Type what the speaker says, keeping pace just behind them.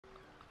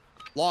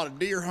A lot of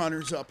deer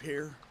hunters up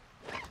here.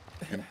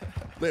 And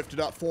lifted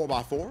up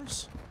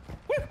 4x4s.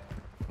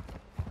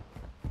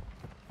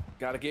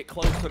 Gotta get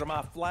closer to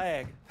my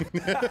flag.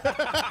 That's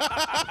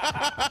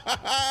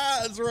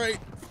right.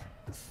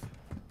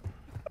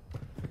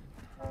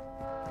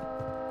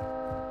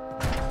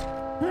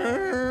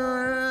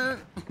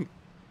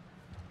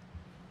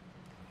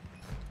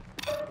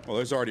 Well,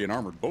 there's already an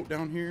armored boat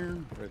down here.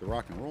 Ready to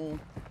rock and roll.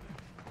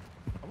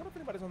 I wonder if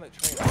anybody's on that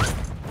train.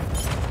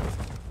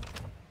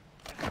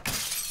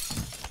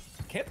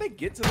 Can't they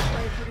get to the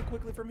train pretty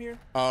quickly from here?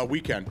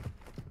 We can.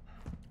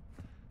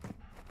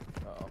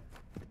 Uh-oh.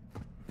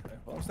 Okay,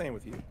 well, I'm staying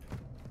with you.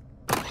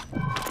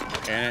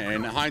 And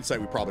in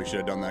hindsight, we probably should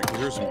have done that because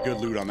there's some good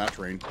loot on that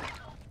train.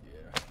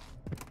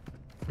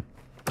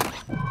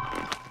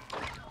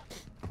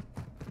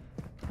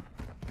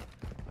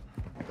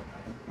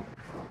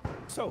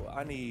 So,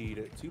 I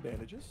need 2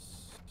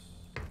 bandages.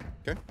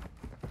 Okay.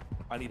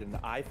 I need an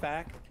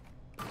IFAC.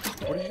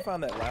 Where did you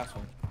find that last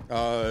one?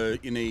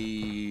 In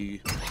a...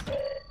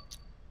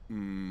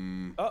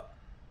 Oh,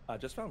 I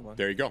just found one.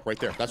 There you go, right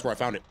there. That's where I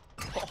found it.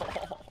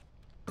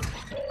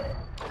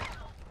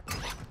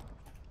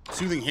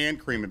 Soothing hand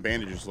cream and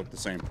bandages look the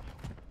same.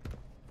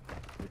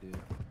 They do.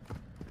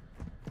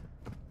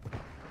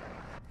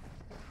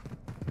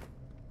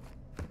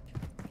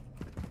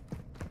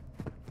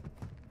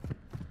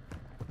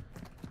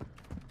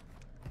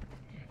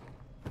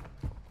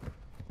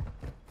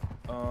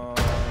 What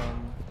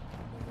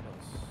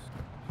else?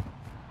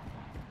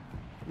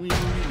 We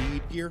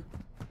need gear.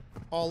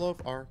 All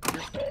of our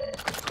gear.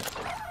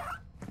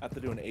 I have to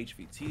do an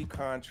HVT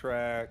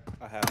contract.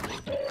 I have to do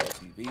the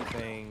LTV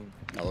thing.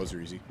 No, those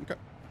are easy. Okay.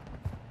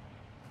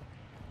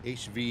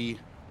 HV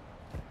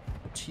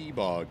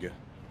T-Bog.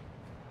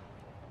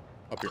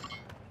 Up here.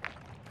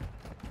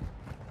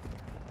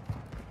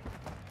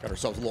 Got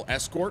ourselves a little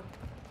escort.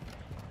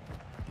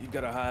 You've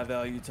got a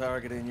high-value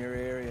target in your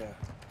area.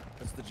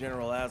 That's the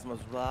General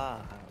Asthma's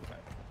blah.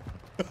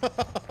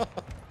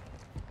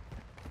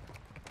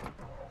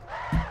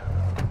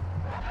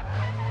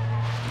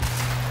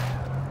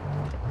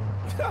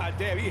 God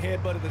damn, he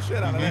headbutted the shit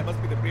out of that.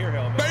 Must be the beer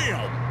helmet.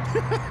 Bam!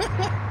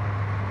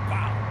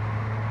 Wow.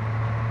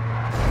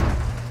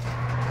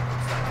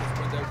 This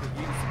window could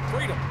use some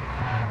freedom.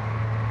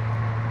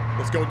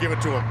 Let's go give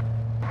it to him.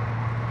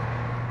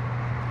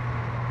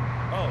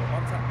 Oh,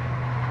 on top.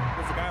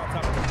 There's a guy on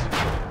top of the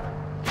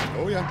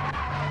Oh,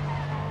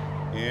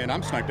 yeah. And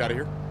I'm sniped out of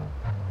here.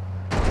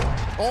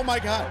 Oh, my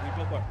God.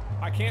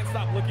 I can't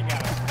stop looking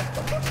at him.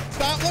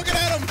 Stop looking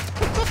at him!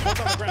 One's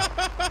on the ground.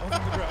 One's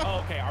on the ground.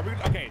 Oh, okay. Are we?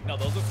 Okay. No,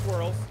 those are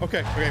squirrels.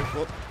 Okay.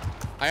 Well,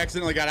 I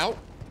accidentally got out.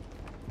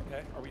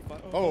 Okay. Are we fine?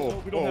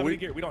 Oh, we don't have any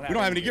gear. We don't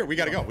have any gear. We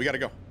gotta go. We gotta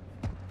go.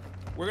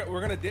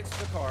 We're gonna ditch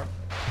the car.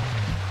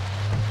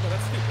 No,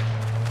 that's stupid.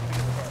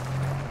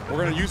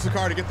 We're gonna use the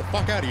car to get the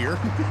fuck out of here.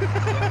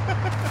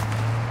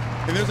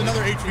 And there's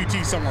another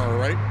HVT somewhere,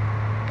 right?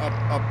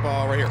 Up,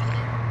 right here.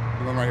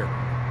 We're going right here.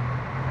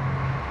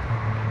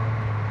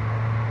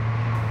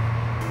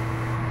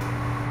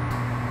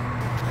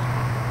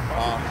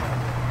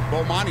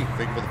 Bomani,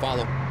 thank you for the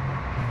follow.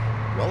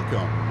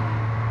 Welcome.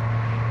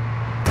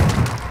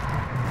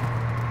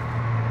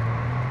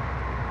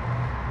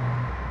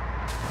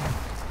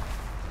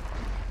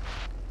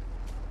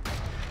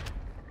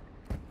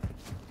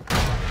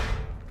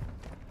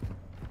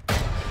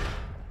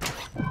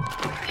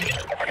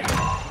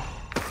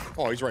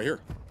 Oh, he's right here.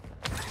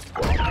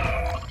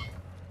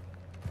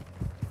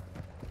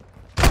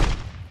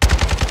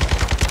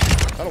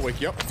 That'll wake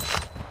you up.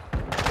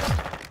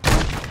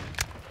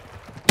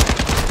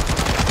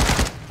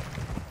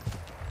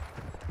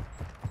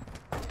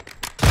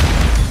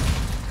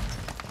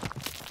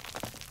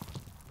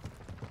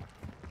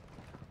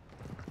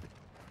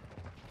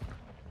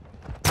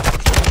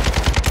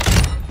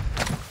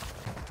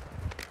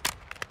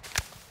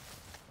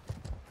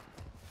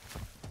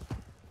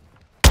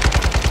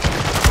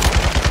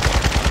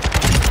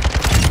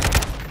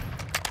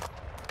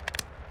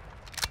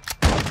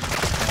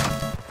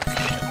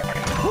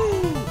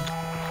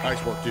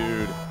 Nice work,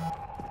 dude.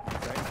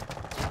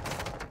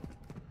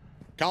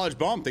 College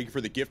Bum, thank you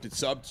for the gifted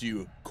sub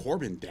to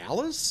Corbin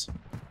Dallas.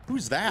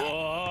 Who's that?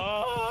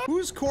 What?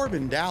 Who's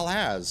Corbin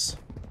Dallas?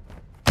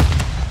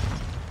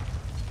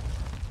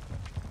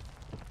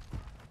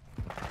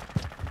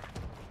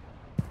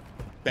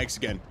 Thanks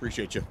again.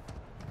 Appreciate you.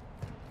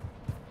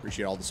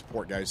 Appreciate all the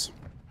support, guys.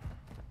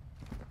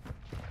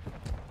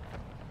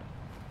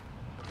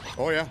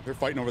 Oh, yeah. They're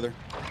fighting over there.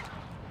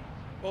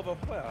 Over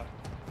where?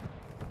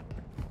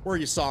 Where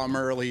you saw them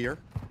earlier.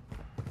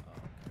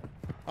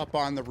 Up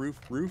on the roof.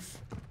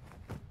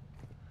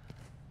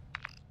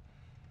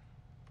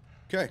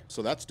 Okay,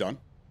 so that's done.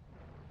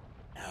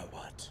 Now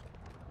what?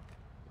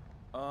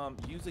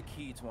 Use a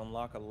key to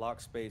unlock a lock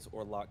space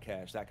or lock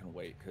cache. That can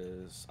wait,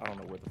 because I don't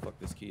know where the fuck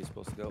this key is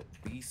supposed to go.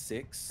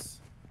 B6?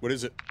 What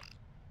is it?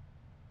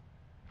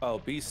 Oh,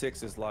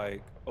 B6 is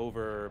like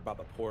over by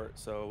the port,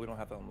 so we don't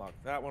have to unlock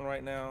that one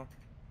right now.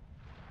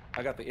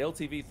 I got the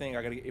LTV thing.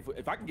 I gotta get,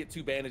 if I can get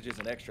 2 bandages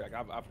and extract,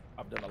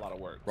 I've done a lot of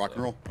work. Rock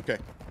and roll. Okay.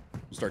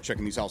 We'll start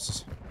checking these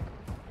houses.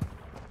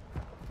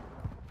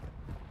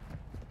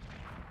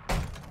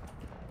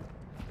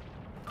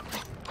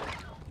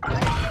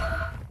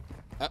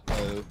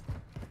 Uh-oh.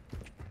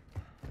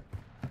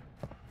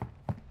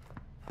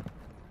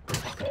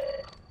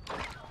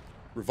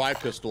 Revive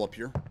pistol up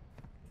here.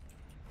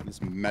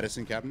 These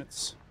medicine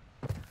cabinets.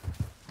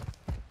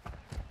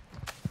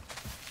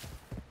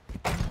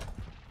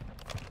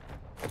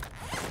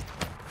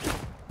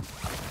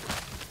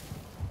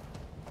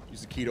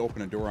 Use the key to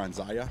open a door on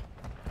Zaya.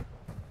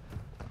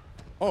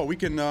 Oh, we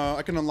can.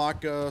 I can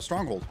unlock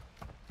Stronghold.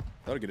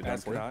 That'll get it done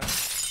for you.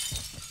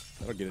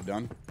 That'll get it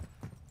done.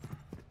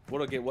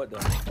 What'll get what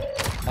done?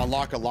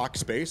 Unlock a lock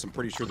space. I'm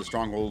pretty sure the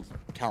Stronghold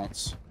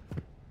counts.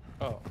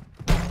 Oh.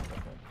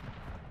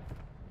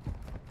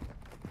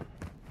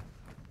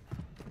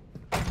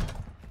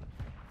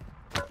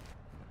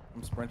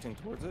 I'm sprinting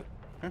towards it.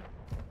 Okay.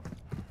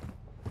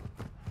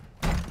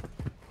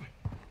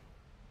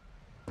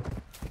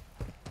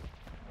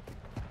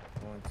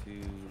 Going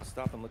to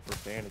stop and look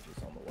for bandages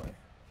on the way.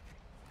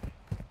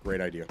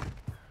 Great idea.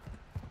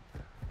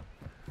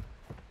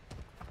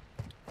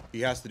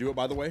 He has to do it,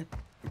 by the way?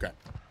 Okay.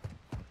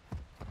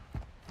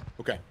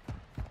 Okay.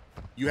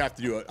 You have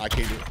to do it. I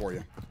can't do it for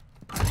you.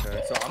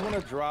 Okay, so I'm going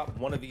to drop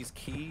one of these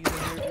keys in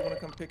here if you want to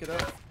come pick it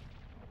up.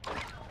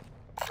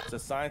 It's a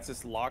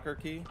scientist locker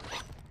key.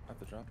 I have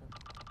to drop it.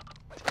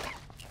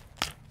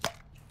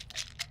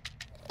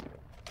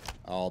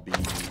 I'll be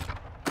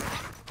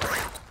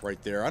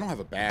right there. I don't have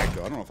a bag,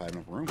 though. I don't know if I have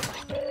enough room.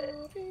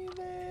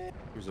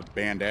 Here's a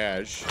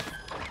bandage.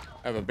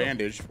 I have a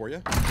bandage for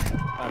you.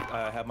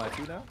 I have my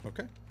 2 now.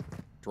 Okay.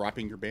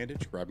 Dropping your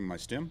bandage, grabbing my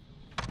stim.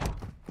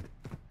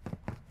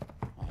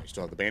 You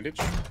still have the bandage.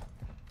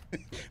 I'm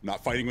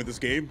not fighting with this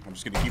game. I'm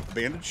just going to keep the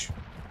bandage.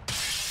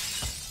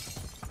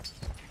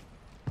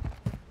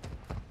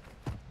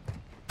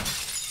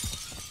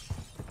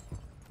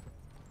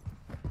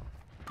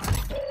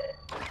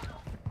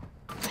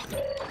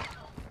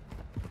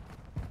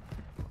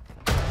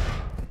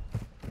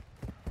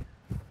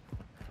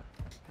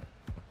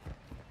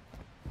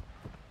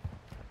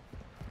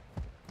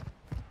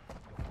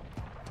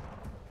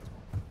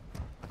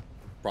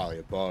 Probably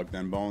a bug,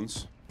 then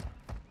Bones.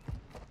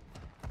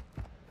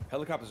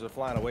 Helicopters are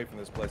flying away from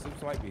this place.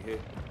 This might be hit.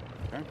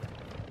 Okay.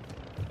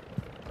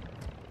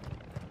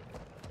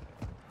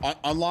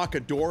 Unlock a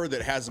door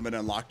that hasn't been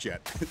unlocked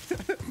yet.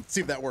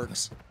 See if that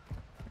works.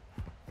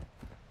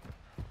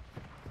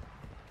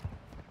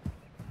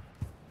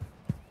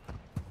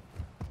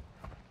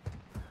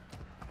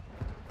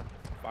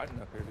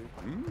 Fighting up here, dude.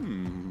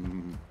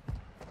 Mmm.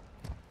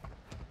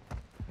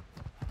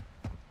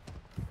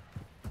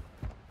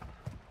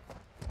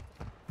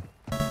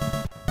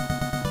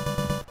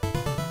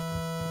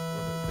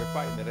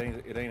 Fighting.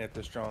 It ain't at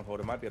the stronghold.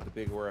 It might be at the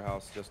big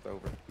warehouse just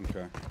over.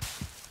 Okay.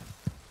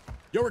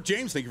 Yo, Rick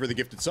James, thank you for the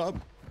gifted sub.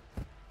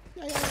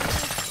 Yeah.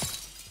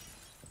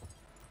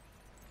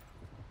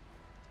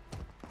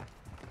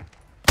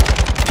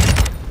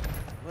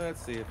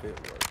 Let's see if it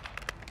works.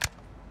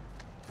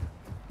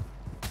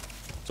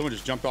 Someone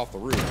just jumped off the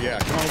roof. Yeah,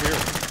 come on over here.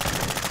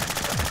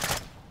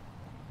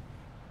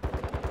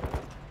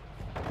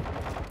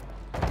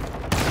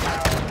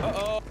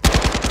 Uh-oh.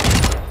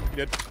 You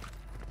did.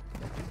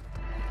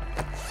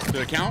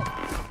 Did it count?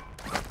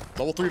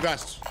 Level 3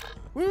 vest.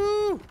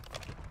 Woo!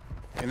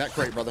 In that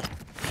crate, brother.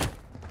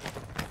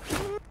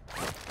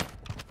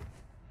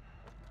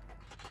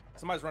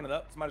 Somebody's running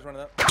up. Somebody's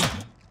running up.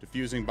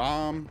 Diffusing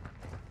bomb.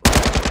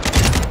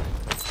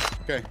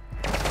 Okay.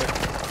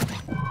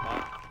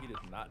 He did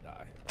not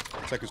die.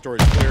 Second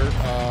story's clear.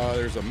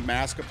 There's a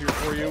mask up here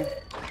for you.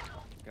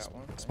 Got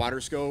one. Spider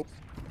scope.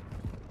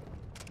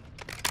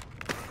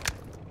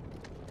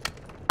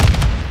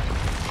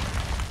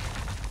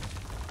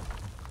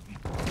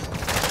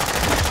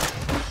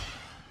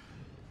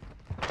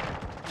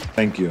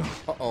 Thank you.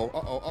 Uh-oh,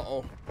 uh-oh,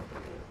 uh-oh.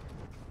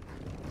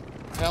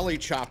 Heli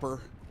chopper.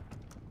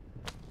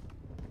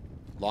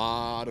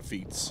 Lot of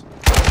feats.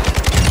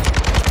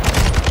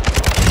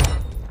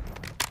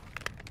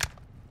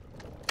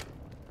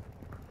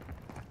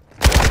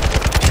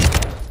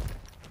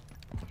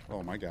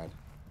 Oh my god.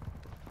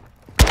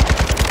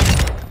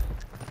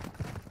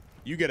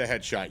 You get a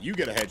headshot. You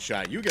get a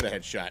headshot. You get a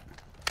headshot.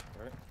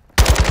 All right.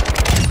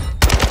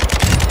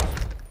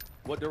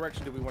 What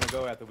direction do we want to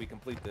go after we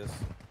complete this?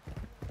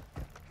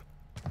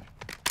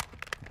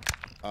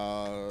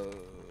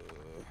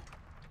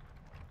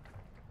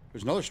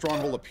 There's another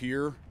stronghold up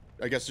here.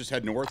 I guess just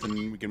head north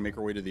and we can make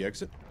our way to the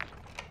exit.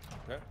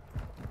 Okay.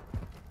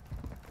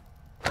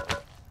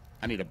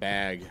 I need a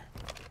bag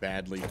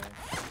badly.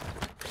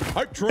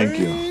 Thank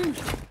you.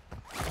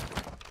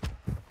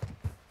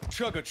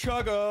 Chugga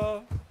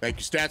chugga. Thank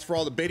you, Stats, for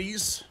all the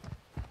biddies.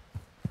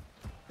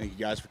 Thank you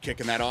guys for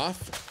kicking that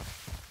off.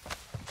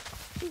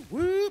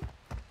 Whoop,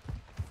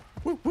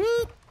 whoop,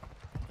 whoop.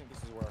 I think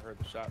this is where I heard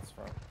the shots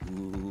from.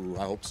 Ooh,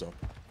 I hope so.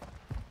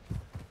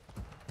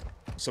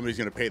 Somebody's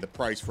gonna pay the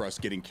price for us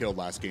getting killed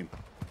last game.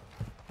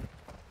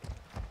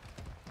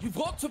 You've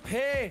got to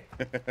pay.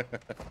 I'm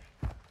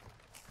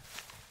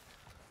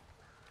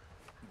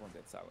going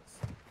dead silence.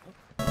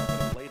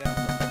 Oh, lay down.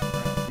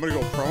 I'm gonna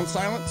go prone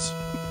silence.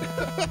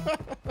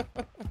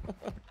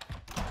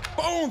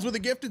 Bones with the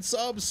gifted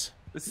subs.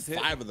 This is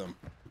 5 of them.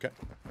 Okay.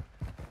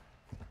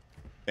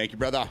 Thank you,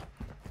 brother.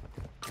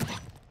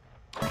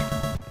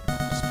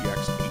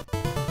 SPX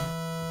 8.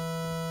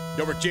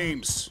 Dobrik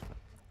James.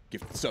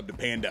 Gifted sub to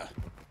Panda.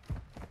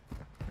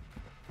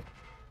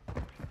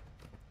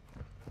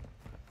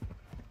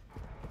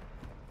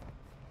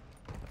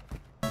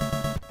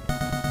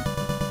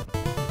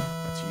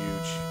 That's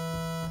huge.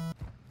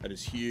 That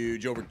is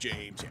huge. Over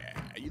James. Yeah,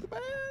 you the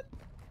bad.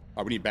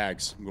 Oh, we need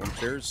bags. I'm going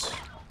upstairs.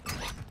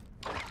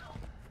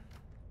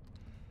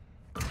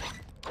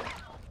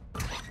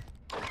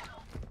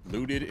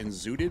 Looted and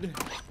zooted.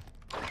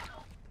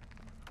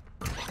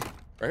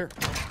 Right here.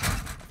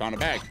 Found a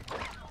bag.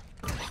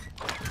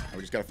 Now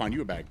we just gotta find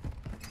you a bag.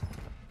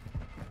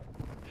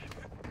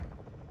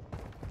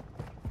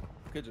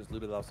 Could just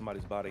loot it off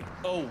somebody's body.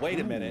 Oh,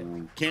 wait a minute.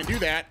 Can't do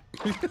that.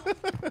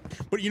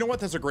 But you know what?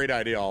 That's a great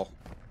idea. I'll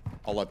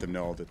let them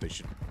know that they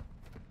should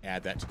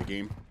add that to the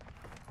game.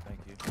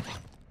 Thank you.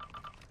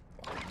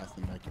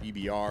 Nothing like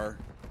EBR.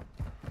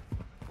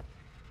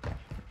 All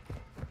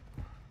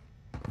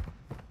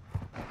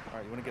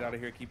right, you want to get out of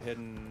here? Keep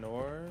heading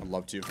north. I'd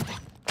love to.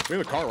 We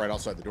have a car right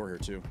outside the door here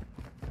too.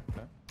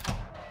 Okay.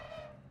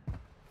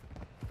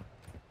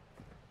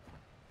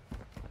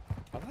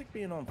 I like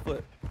being on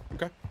foot.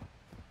 Okay.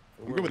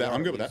 I'm good with that.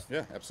 I'm good with that.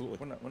 Yeah,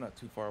 absolutely. We're not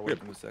too far away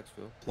from this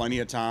exfil. Plenty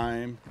of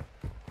time.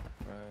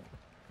 Right.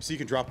 So you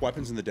can drop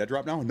weapons in the dead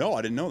drop now? No,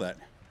 I didn't know that.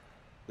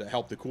 That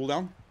helped the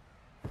cooldown.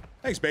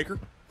 Thanks, Baker.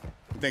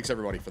 And thanks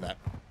everybody for that.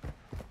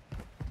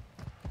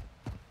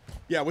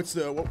 Yeah,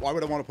 why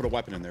would I want to put a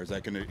weapon in there? Is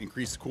that going to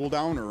increase the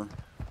cooldown or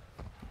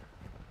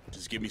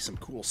just give me some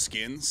cool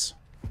skins?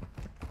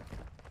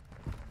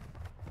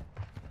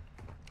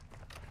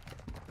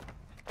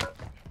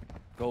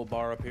 Gold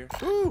bar up here.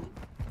 Woo!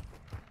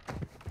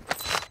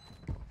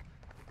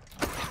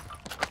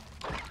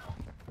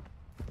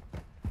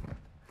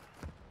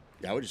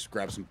 Yeah, I would just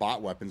grab some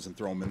bot weapons and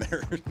throw them in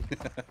there.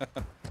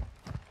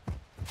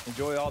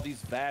 Enjoy all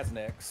these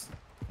Vaznecks.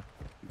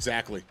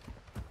 Exactly.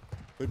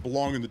 They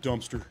belong in the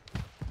dumpster.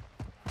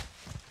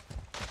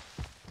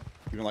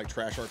 Even like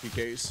trash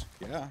RPKs?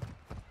 Yeah.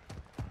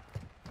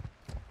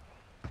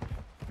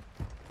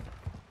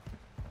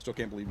 Still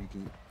can't believe you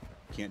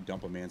can't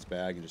dump a man's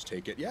bag and just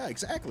take it. Yeah,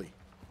 exactly.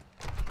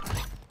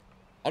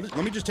 Let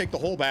me just take the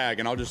whole bag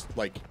and I'll just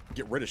like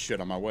get rid of shit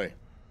on my way.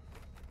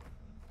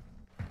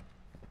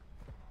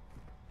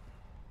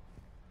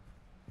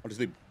 I'll just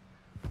leave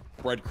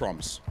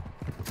breadcrumbs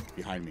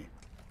behind me.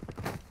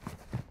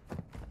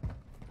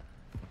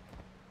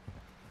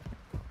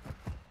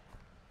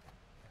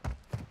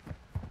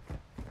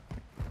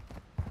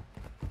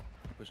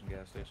 Pushing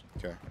gas station.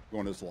 Okay,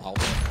 going to this little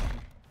house.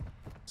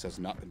 It says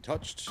not been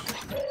touched.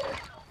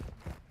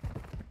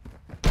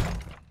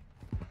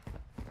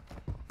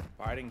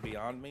 Fighting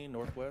beyond me,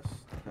 northwest.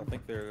 I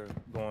think they're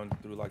going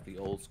through like the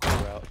old school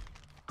route.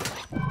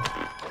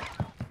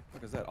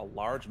 What is that? A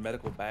large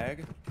medical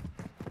bag?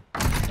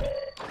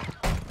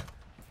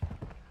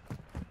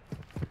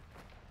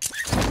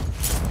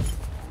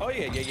 Oh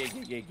yeah.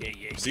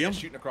 See him?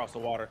 Shooting across the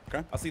water.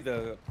 Okay. I see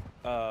the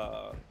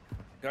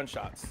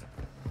gunshots.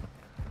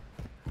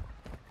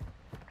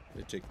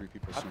 They take 3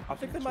 people. I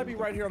think they might be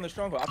right here on the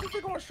stronghold. I think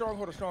they're going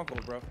stronghold to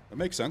stronghold, bro. That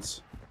makes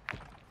sense.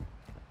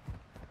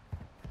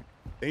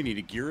 They need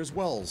a gear as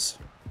wells.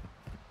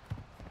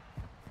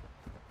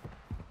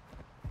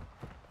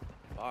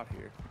 Bot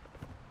here.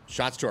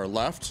 Shots to our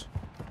left.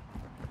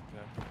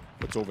 Okay.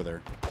 What's over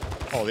there?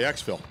 Oh, the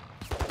exfil.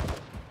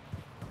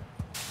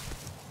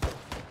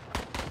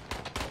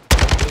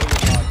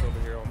 Bots over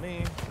here on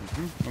me.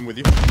 I'm with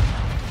you.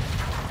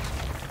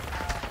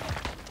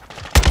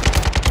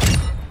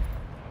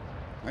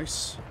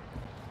 Nice.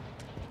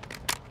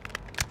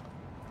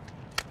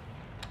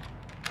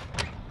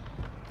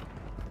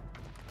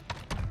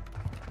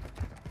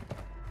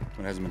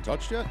 One hasn't been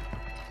touched yet.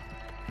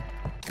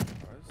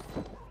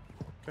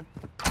 Okay.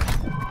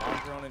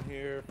 Bomb drone in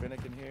here,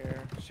 Finnick in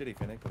here. Shitty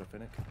Finnick, but a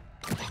Finnick.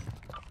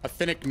 A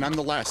Finnick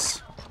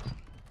nonetheless.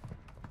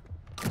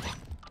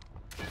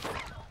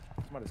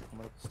 Somebody's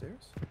coming up the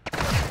stairs.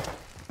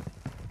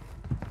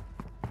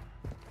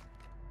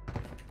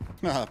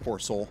 Ah, poor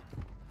soul.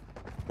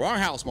 Wrong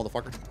house,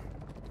 motherfucker.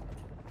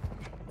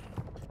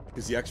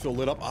 Is the exfil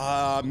lit up?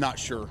 I'm not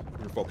sure.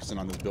 We're focusing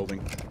on this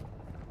building.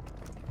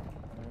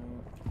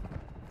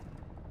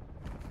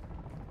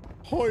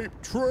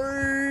 Hype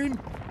train!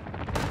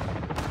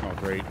 Oh,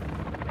 great.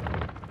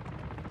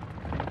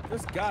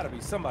 There's gotta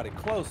be somebody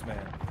close,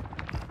 man.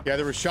 Yeah,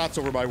 there were shots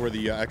over by where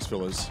the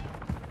exfil is.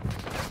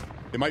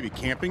 They might be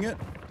camping it.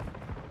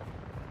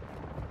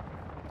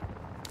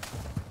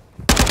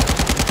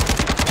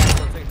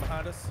 Rotate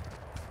behind us.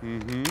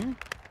 Mm-hmm.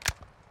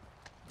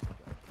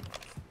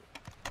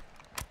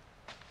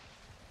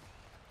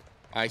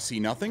 I see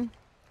nothing.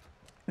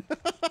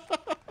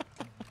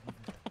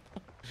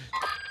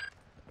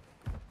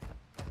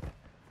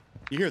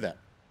 You hear that?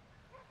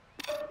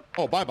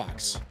 Oh, buy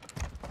box.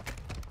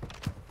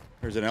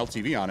 There's an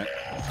LTV on it.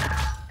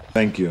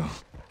 Thank you.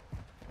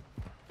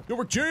 Good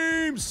work,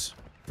 James!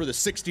 For the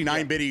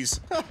 69 biddies.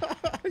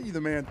 You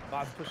the man.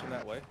 Bot's pushing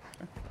that way.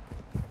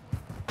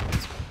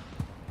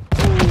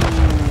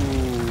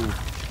 Ooh.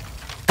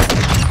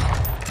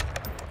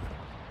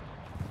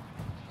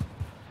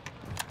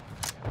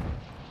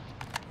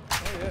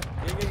 Oh, yeah.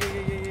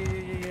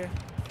 Yeah.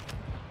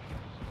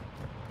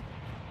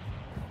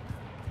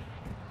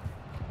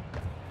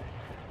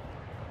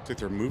 Looks like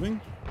they're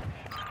moving.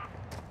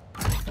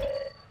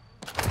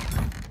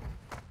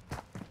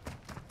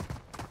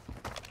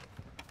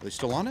 Are they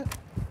still on it?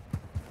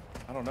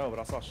 I don't know, but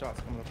I saw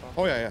shots coming up.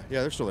 Oh, yeah,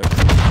 they're still there.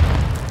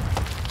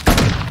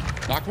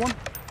 Knocked one?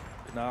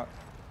 Good knock.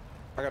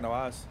 I got no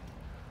eyes.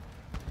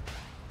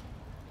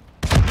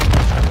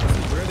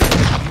 Where are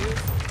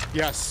they?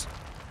 Yes.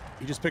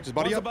 He just picked his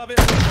buddy One's up. above it.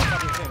 One's on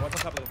top of the thing. One's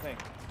on top of the thing.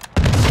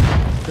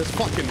 This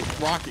fucking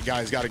rocket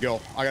guy's got to go.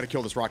 I got to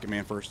kill this rocket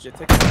man first. Yeah,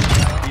 take it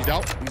out. He's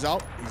out. He's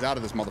out. He's out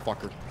of this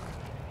motherfucker.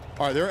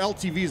 All right, their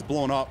LTV is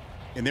blown up,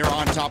 and they're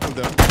on top of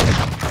the...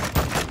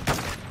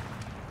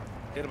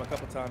 Hit him a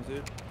couple times,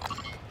 dude.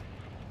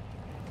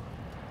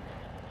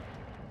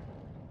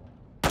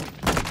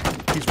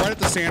 He's right at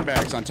the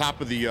sandbags on top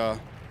of the... Yeah.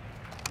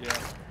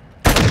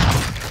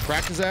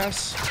 Cracked his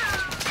ass.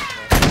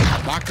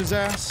 Knocked his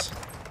ass.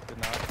 Good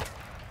knock.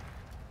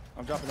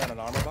 I'm dropping down an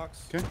armor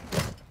box. Okay.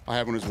 I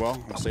have one as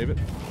well. I'll save it.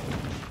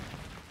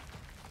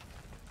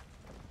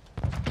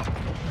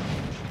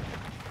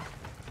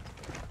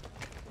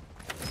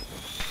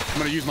 I'm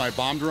going to use my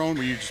bomb drone.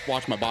 Will you just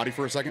watch my body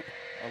for a second?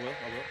 I will.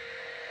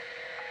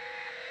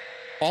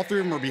 All three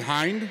of them are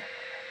behind.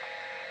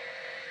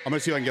 I'm going to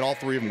see if I can get all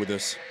three of them with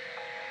this.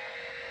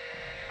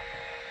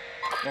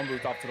 One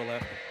moved off to the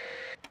left.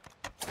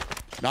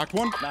 Knocked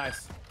one.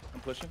 Nice.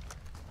 I'm pushing.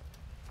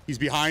 He's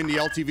behind the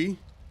LTV.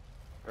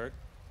 Hurt.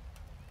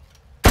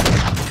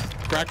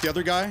 Cracked the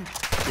other guy.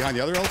 Behind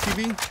the other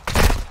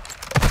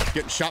LTV.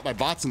 Getting shot by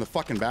bots in the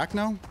fucking back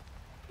now.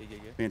 Yeah.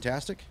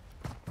 Fantastic.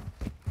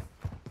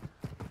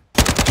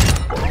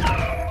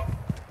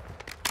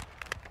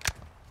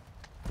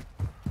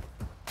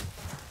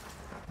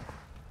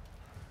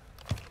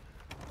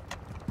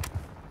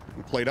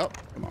 Plate up.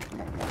 Come on,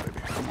 baby.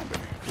 Come on,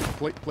 baby.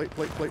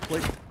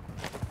 Plate.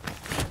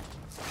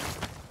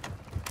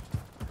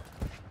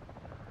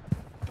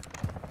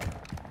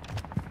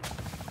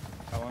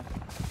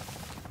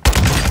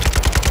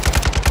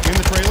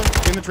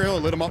 In the trailer,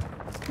 lit him up.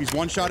 He's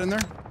one shot in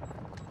there.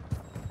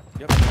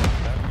 Yep.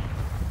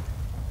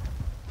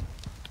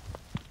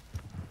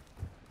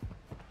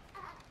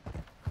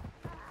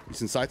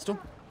 He's inside still.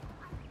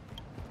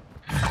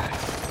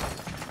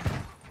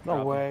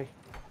 No way.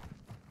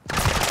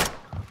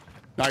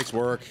 Nice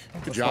work.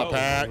 Good job,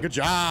 Pat. Good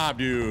job,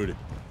 dude.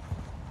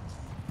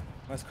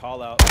 Nice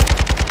call out.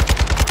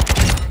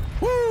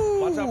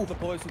 Woo! Watch out for the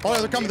boys who Oh, yeah,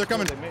 they're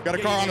coming. Got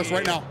a car on us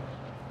right now.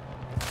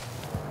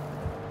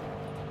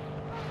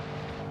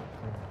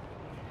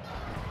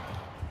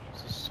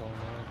 This is so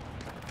annoying.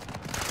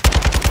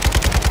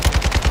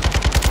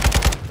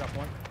 Drop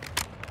one.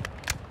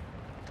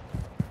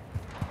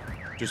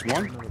 Just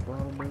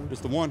one?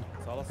 Just the one.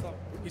 That's all I saw.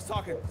 He's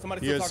talking.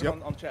 Somebody's He still is, talking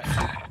yep. on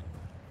chat.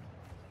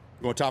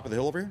 Go top of the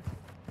hill over here.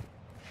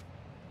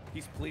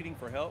 He's pleading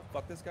for help.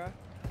 Fuck this guy.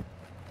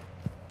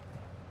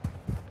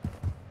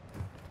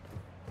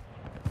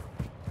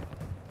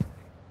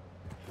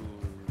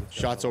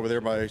 Shots over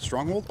there by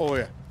Stronghold. Oh,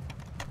 yeah.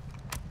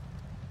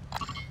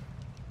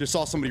 Just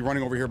saw somebody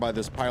running over here by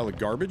this pile of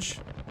garbage.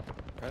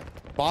 Okay.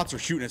 Bots are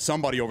shooting at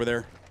somebody over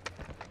there.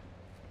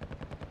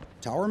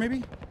 Tower,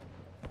 maybe?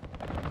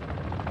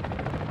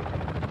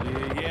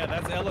 Yeah,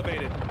 that's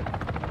elevated.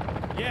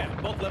 Yeah,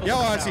 both levels. Yeah,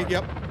 of the I see. tower.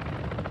 Yep.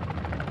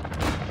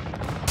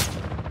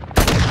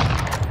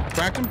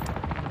 Cracked him.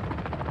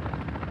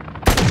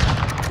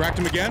 Cracked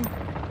him again.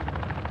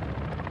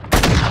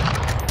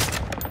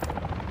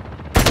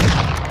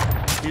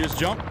 He just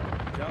jumped.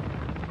 Jump.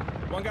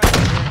 One guy's at the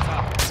very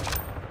top.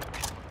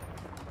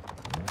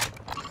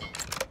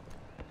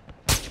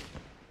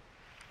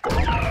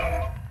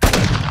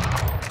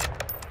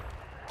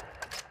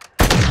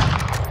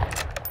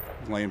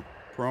 Laying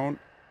prone.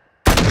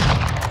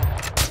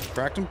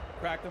 Cracked him.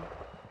 Cracked him.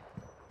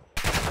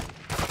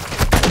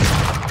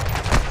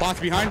 Bots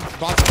behind.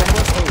 Bots in front of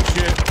us. Oh,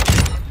 shit.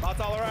 Bots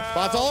all around.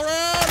 Bots all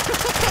around.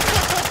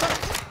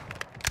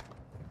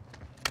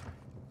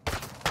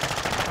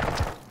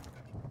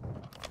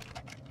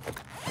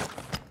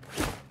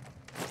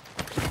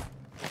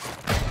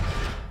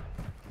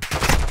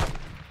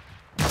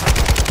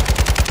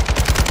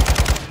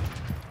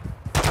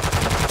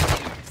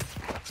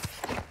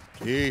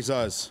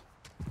 Jesus.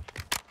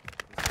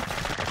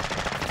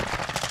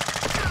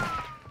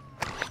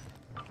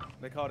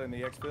 They caught it in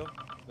the X-Field.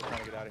 They're trying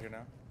to get out of here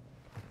now.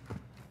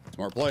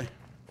 Smart play.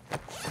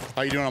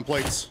 How you doing on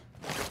plates?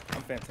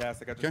 I'm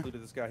fantastic. I just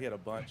looted this guy. He had a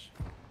bunch.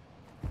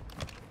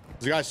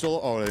 Is the guy still?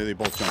 Oh, they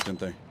both jumped,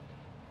 didn't they?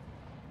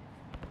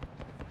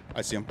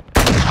 I see him.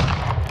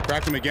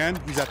 Cracked him again.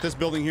 He's at this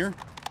building here.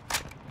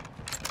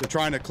 They're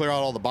trying to clear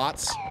out all the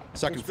bots.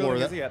 Second floor.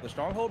 Is he at the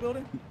Stronghold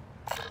building?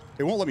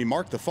 It won't let me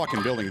mark the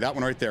fucking building. That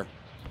one right there.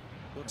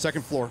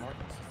 Second floor.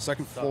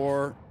 Second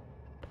floor.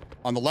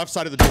 On the left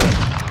side of the door.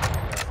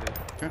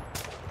 Okay.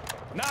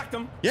 Knocked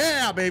him.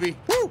 Yeah, baby.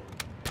 Woo!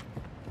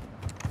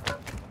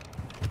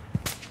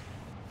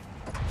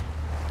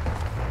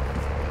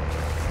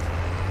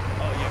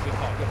 Oh yeah, good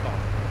call. Good call.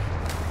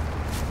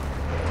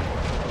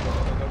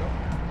 Go.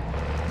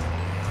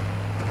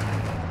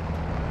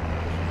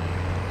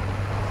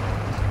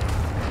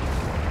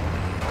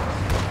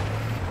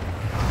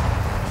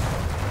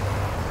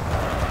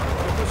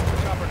 We're pushing the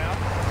chopper now.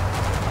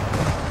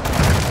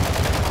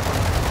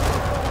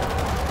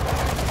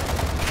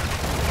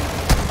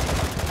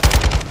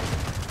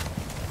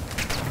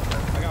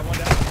 I got one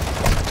down.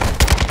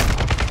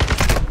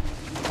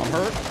 I'm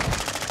hurt.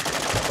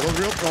 Are those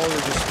real? Oh,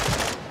 they're just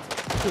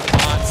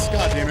bots.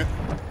 God damn it.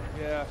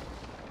 Yeah.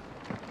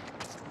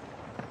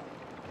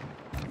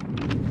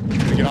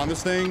 Gonna get on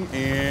this thing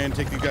and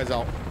take these guys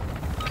out.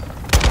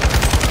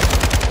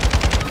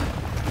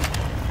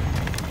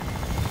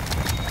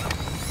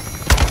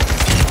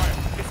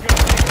 It's gonna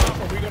take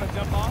off. Are we gonna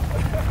jump off?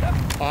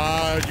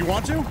 Do you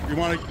want to? You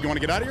want to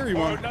get out of here? Or you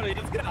want? No,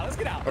 let's get out. Let's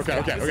get out.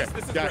 Okay.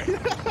 This is Yeah. great.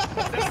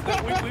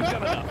 We've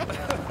done enough.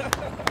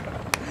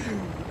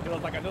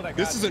 Like I know that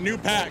guy. This is a new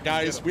Pat,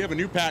 guys. We have a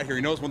new Pat here.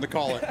 He knows when to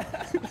call it.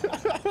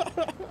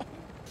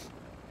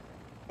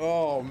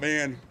 Oh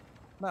man.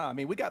 Nah, I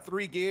mean we got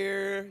 3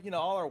 gear. You know,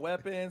 all our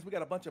weapons. We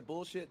got a bunch of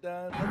bullshit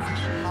done.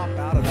 Let's hop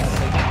out of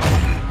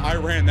that. I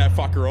ran that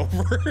fucker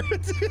over.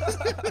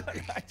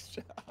 Nice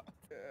job.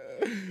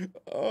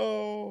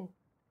 Oh.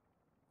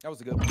 That was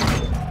a good one.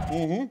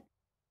 Mm-hmm.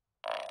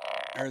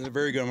 All right,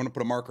 very good. I'm gonna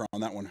put a marker on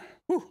that one.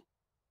 Whew.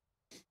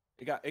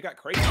 It got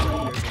crazy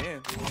right there at the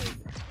end.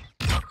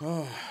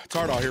 Oh, it's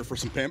hard out here for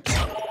some pimps.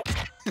 How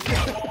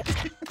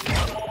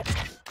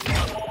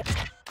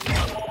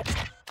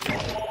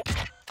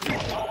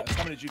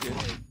many did you get?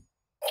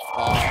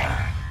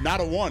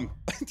 Not a 1.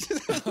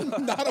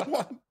 Not a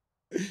 1.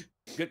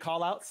 Good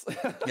call outs.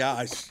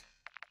 Yeah,